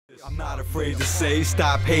I'm not afraid to say,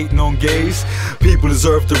 stop hating on gays. People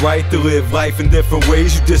deserve the right to live life in different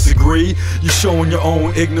ways. You disagree, you're showing your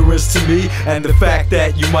own ignorance to me, and the fact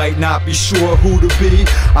that you might not be sure who to be.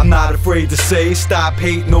 I'm not afraid to say, stop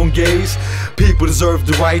hating on gays. People deserve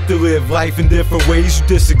the right to live life in different ways. You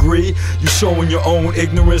disagree, you're showing your own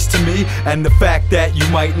ignorance to me, and the fact that you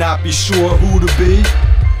might not be sure who to be.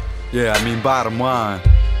 Yeah, I mean, bottom line,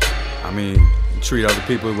 I mean, you treat other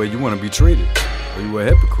people the way you want to be treated. Or you a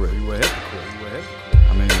hypocrite.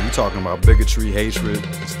 I mean, you're talking about bigotry, hatred.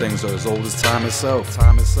 These things are as old as time itself.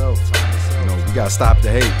 You know, we gotta stop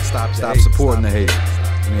the hate. Stop supporting the hate.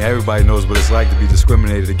 I mean, everybody knows what it's like to be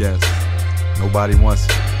discriminated against. Nobody wants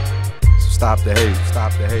it. So stop the hate.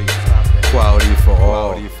 Equality for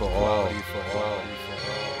all.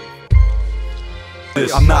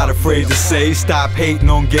 I'm not afraid to say, stop hating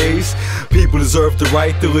on gays. People deserve the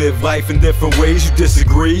right to live life in different ways. You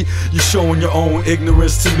disagree, you're showing your own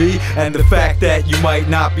ignorance to me, and the fact that you might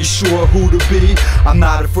not be sure who to be. I'm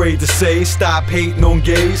not afraid to say, stop hating on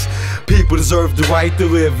gays. People deserve the right to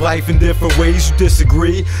live life in different ways. You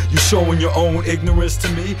disagree, you're showing your own ignorance to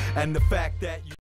me, and the fact that you